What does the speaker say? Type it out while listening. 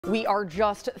We are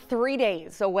just 3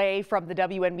 days away from the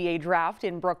WNBA Draft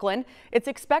in Brooklyn. It's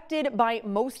expected by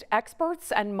most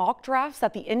experts and mock drafts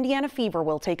that the Indiana Fever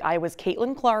will take Iowa's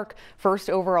Caitlin Clark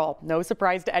first overall. No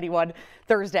surprise to anyone.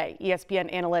 Thursday,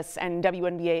 ESPN analysts and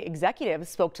WNBA executives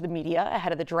spoke to the media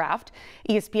ahead of the draft.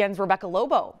 ESPN's Rebecca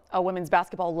Lobo, a women's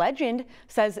basketball legend,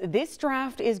 says this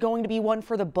draft is going to be one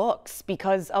for the books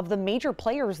because of the major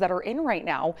players that are in right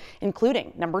now,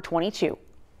 including number 22.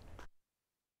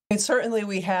 And certainly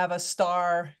we have a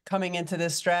star coming into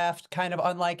this draft, kind of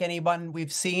unlike anyone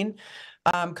we've seen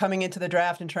coming into the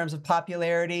draft in terms of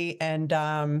popularity and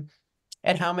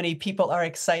how many people are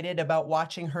excited about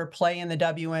watching her play in the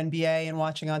WNBA and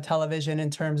watching on television in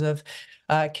terms of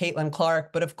Caitlin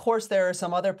Clark. But of course, there are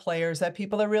some other players that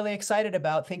people are really excited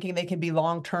about, thinking they can be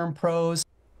long-term pros.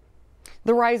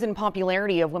 The rise in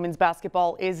popularity of women's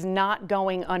basketball is not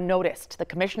going unnoticed. The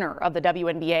commissioner of the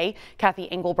WNBA,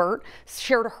 Cathy Engelbert,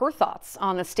 shared her thoughts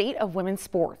on the state of women's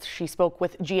sports. She spoke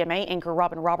with GMA anchor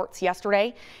Robin Roberts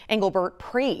yesterday. Engelbert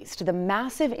praised the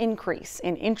massive increase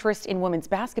in interest in women's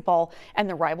basketball and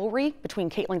the rivalry between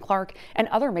Caitlin Clark and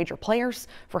other major players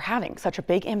for having such a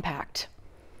big impact.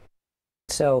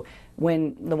 So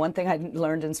the one thing I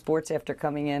learned in sports after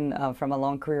coming in from a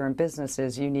long career in business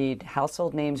is you need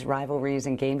household names, rivalries,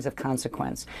 and games of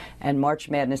consequence. And March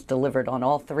Madness delivered on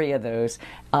all three of those,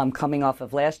 coming off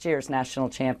of last year's national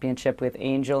championship with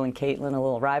Angel and Caitlin, a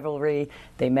little rivalry.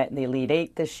 They met in the Elite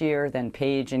Eight this year, then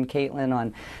Paige and Caitlin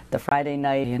on the Friday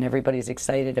night, and everybody's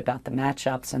excited about the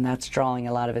matchups, and that's drawing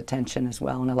a lot of attention as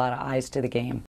well and a lot of eyes to the game.